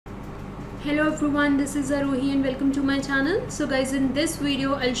Hello everyone, this is Aarohi and welcome to my channel. So guys, in this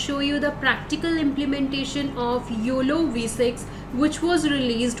video I'll show you the practical implementation of YOLO6, which was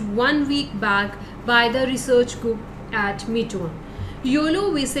released 1 week back by the research group at Meituan.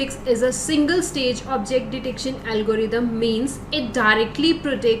 YOLO6 is a single stage object detection algorithm, means it directly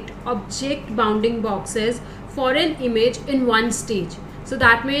predicts object bounding boxes for an image in one stage. So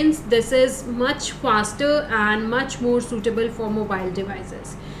that means this is much faster and much more suitable for mobile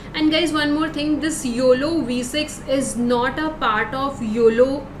devices. And guys, one more thing, this YOLO6 is not a part of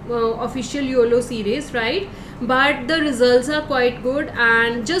YOLO official YOLO series, right? But the results are quite good,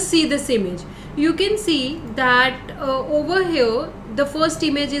 and just see this image. You can see that over here the first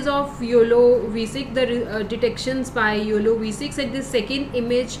image is of YOLO6, the detections by YOLO6, and the second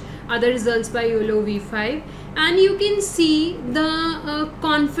image are the results by YOLO5, and you can see the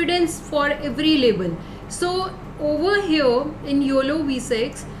confidence for every label. So over here in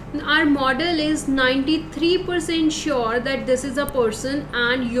YOLO6, our model is 93% sure that this is a person,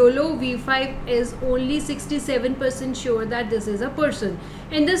 and YOLO5 is only 67% sure that this is a person.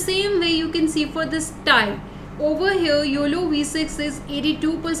 In the same way, you can see for this tie, over here YOLO6 is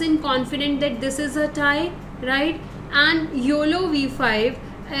 82% confident that this is a tie, right? And YOLO5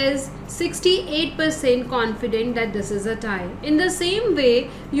 is 68% confident that this is a tie. In the same way,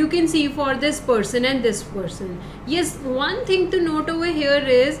 you can see for this person and this person. Yes, one thing to note over here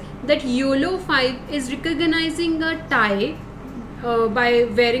is that YOLO5 is recognizing a tie by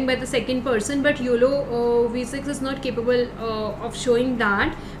varying by the second person, but YOLO6 is not capable of showing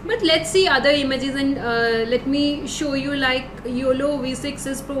that. But let's see other images, and let me show you, like YOLO6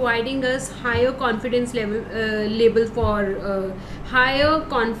 is providing us higher confidence level label for higher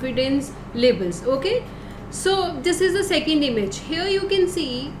confidence labels. Okay, so this is the second image. Here you can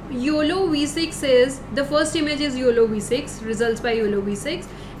see YOLO6 is, the first image is YOLO6, results by YOLO6,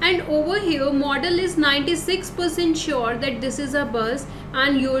 and over here model is 96% sure that this is a bus,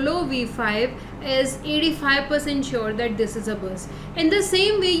 and YOLO5 is 85% sure that this is a bus. In the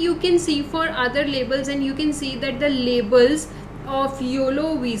same way, you can see for other labels, and you can see that the labels of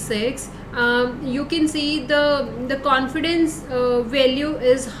YOLO6, you can see the confidence value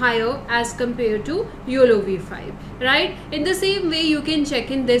is higher as compared to YOLO5, right? In the same way, you can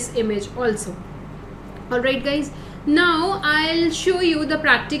check in this image also. Alright guys, now I'll show you the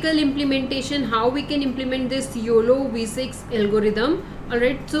practical implementation, how we can implement this YOLO6 algorithm.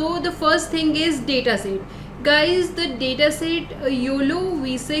 Alright, so the first thing is dataset. Guys, the dataset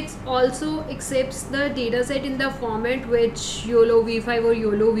YOLO6 also accepts the dataset in the format which YOLO5 or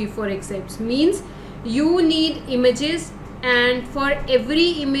YOLO4 accepts. Means you need images, and for every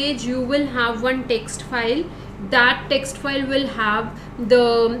image you will have one text file. That text file will have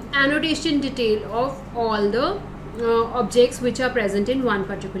the annotation detail of all the objects which are present in one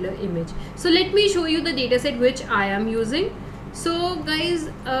particular image. So let me show you the dataset which I am using. So guys,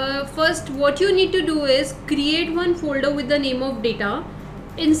 first what you need to do is create one folder with the name of data.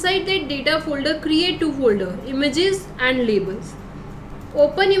 Inside that data folder, create two folders, images and labels.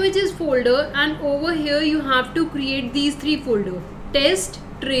 Open images folder, and over here you have to create these three folders: test,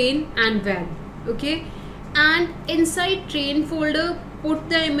 train and val. Okay, and inside train folder put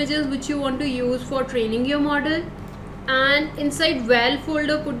the images which you want to use for training your model, and inside val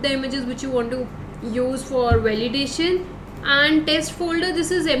folder put the images which you want to use for validation, and test folder, this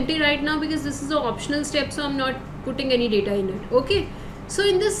is empty right now because this is an optional step, so I'm not putting any data in it. Okay, so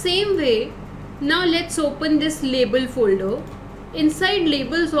in the same way, now let's open this label folder. Inside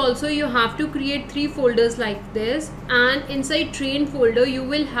labels also you have to create three folders like this, and inside train folder you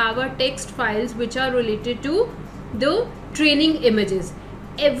will have a text files which are related to the training images.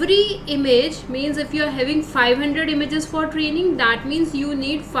 Every image means if you are having 500 images for training, that means you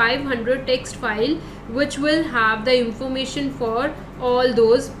need 500 text file which will have the information for all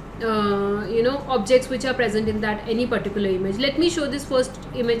those objects which are present in that any particular image. Let me show this first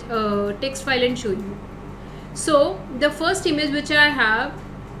image text file and show you. So the first image which I have,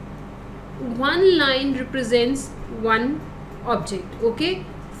 one line represents one object. Okay,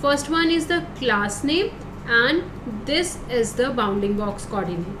 first one is the class name, and this is the bounding box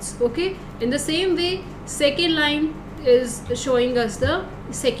coordinates. Okay, in the same way, second line is showing us the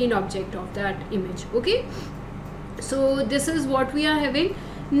second object of that image. Okay, so this is what we are having.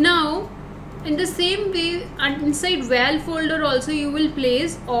 Now in the same way, inside val folder also you will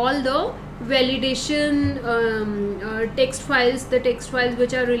place all the validation text files, the text files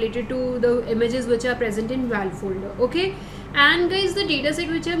which are related to the images which are present in val folder. Okay, and guys, the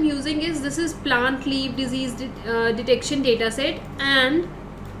dataset which I'm using is, this is plant leaf disease detection dataset. And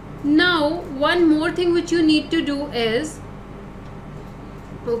now one more thing which you need to do is,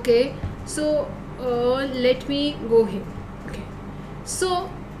 okay, So let me go here. Okay, so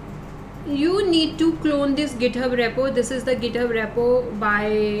you need to clone this GitHub repo. This is the GitHub repo by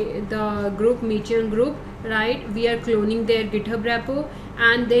the group Meituan group, right? We are cloning their GitHub repo,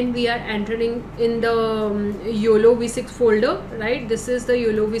 and then we are entering in the YOLO6 folder, right? This is the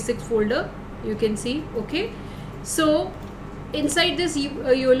YOLO6 folder, you can see. Okay, so inside this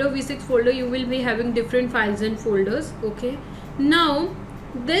YOLO6 folder you will be having different files and folders. Okay, now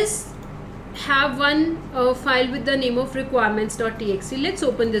this have one file with the name of requirements.txt. Let's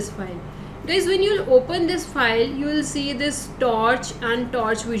open this file. Guys, when you open this file, you will see this torch and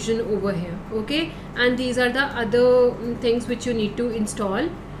torch vision over here. Okay, and these are the other things which you need to install.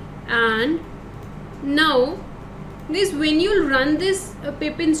 And now guys, when you run this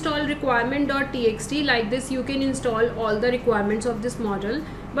pip install requirement.txt like this, you can install all the requirements of this model.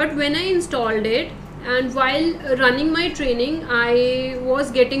 But when I installed it, and while running my training, I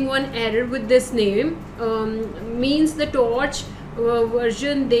was getting one error with this name. Means the torch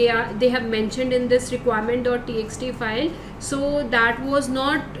version they have mentioned in this requirement.txt file, so that was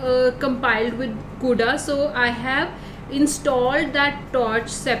not compiled with CUDA. So I have installed that torch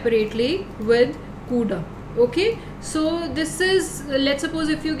separately with CUDA. Okay, so this is, let's suppose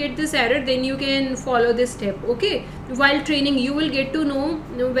if you get this error, then you can follow this step. Okay, while training you will get to know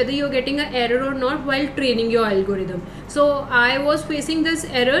whether you're getting an error or not while training your algorithm. So I was facing this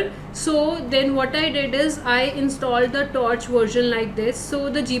error, so then what I did is I installed the torch version like this. So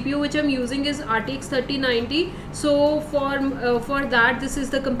the GPU which I'm using is RTX 3090, so for that this is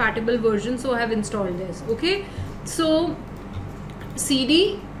the compatible version, so I have installed this. Okay, so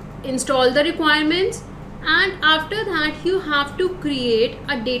cd install the requirements, and after that you have to create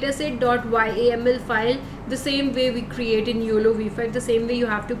a dataset.yaml file the same way we create in YOLO v5. The same way you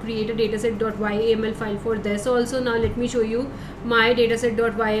have to create a dataset.yaml file for this also. Now let me show you my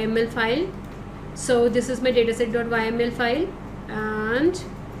dataset.yaml file. So this is my dataset.yaml file, and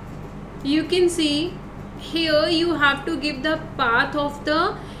you can see here you have to give the path of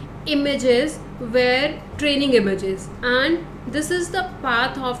the images where training images, and this is the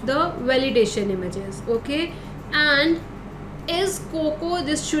path of the validation images. Okay, and is Coco,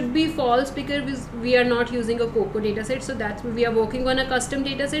 this should be false because we are not using a Coco dataset, so that's we are working on a custom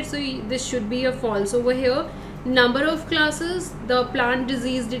dataset, so this should be a false over here. Number of classes, the plant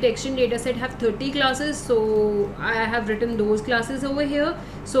disease detection dataset have 30 classes, so I have written those classes over here.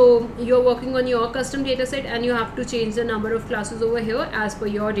 So you're working on your custom dataset and you have to change the number of classes over here as per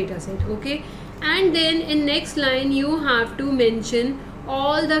your dataset. Okay, and then in next line you have to mention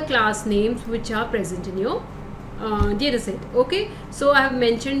all the class names which are present in your dataset. Okay, so I have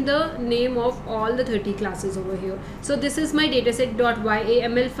mentioned the name of all the 30 classes over here. So this is my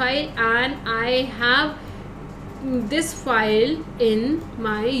dataset.yaml file, and I have this file in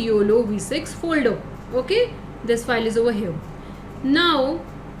my YOLO6 folder. Okay, this file is over here. Now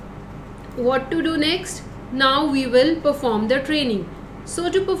what to do next? Now we will perform the training. So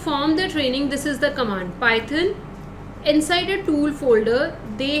to perform the training, this is the command Python. Inside a tool folder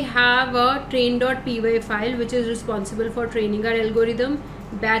they have a train.py file which is responsible for training our algorithm.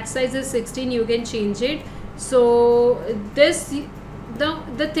 Batch size is 16, you can change it. So this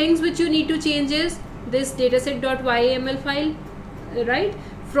the things which you need to change is this dataset.yaml file, right?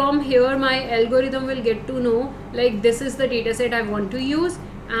 From here my algorithm will get to know like this is the dataset I want to use,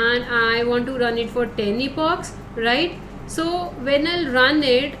 and I want to run it for 10 epochs, right? So when I'll run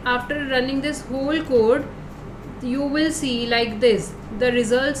it, after running this whole code, you will see like this, the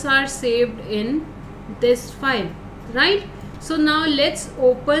results are saved in this file, right? So now let's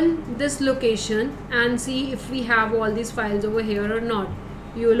open this location and see if we have all these files over here or not.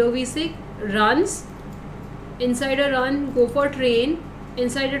 YOLO6 runs. Inside a run, go for train.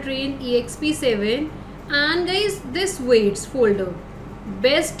 Inside a train, exp7, and guys, this weights folder,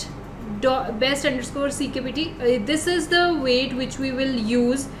 best underscore ckpt. This is the weight which we will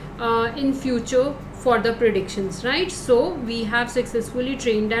use in future for the predictions, right? So we have successfully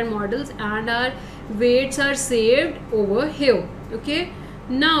trained our models and our weights are saved over here. Okay,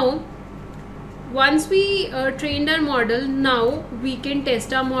 now once we trained our model, now we can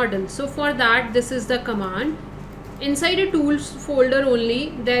test our model. So for that, this is the command. Inside a tools folder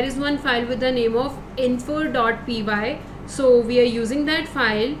only, there is one file with the name of info.py. So we are using that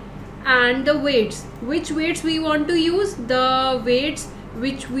file, and the weights, which weights we want to use, the weights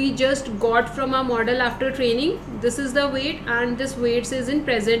which we just got from our model after training. This is the weight, and this weights is in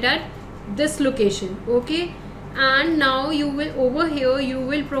present at this location. Okay, and now you will over here you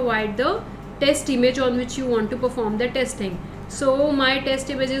will provide the test image on which you want to perform the testing. So my test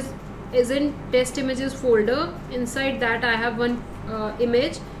images is in test images folder. Inside that I have one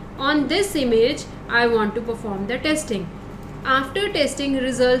image On this image I want to perform the testing. After testing,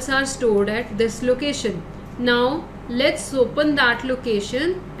 results are stored at this location. Now let's open that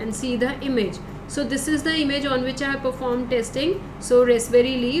location and see the image. So this is the image on which I have performed testing. So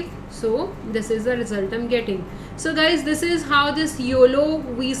raspberry leaf. So this is the result I'm getting. So guys, this is how this YOLO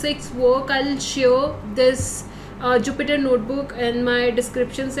V6 work. I'll share this Jupyter notebook in my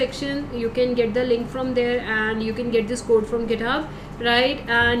description section. You can get the link from there and you can get this code from GitHub, right?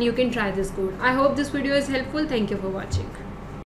 And you can try this code. I hope this video is helpful. Thank you for watching.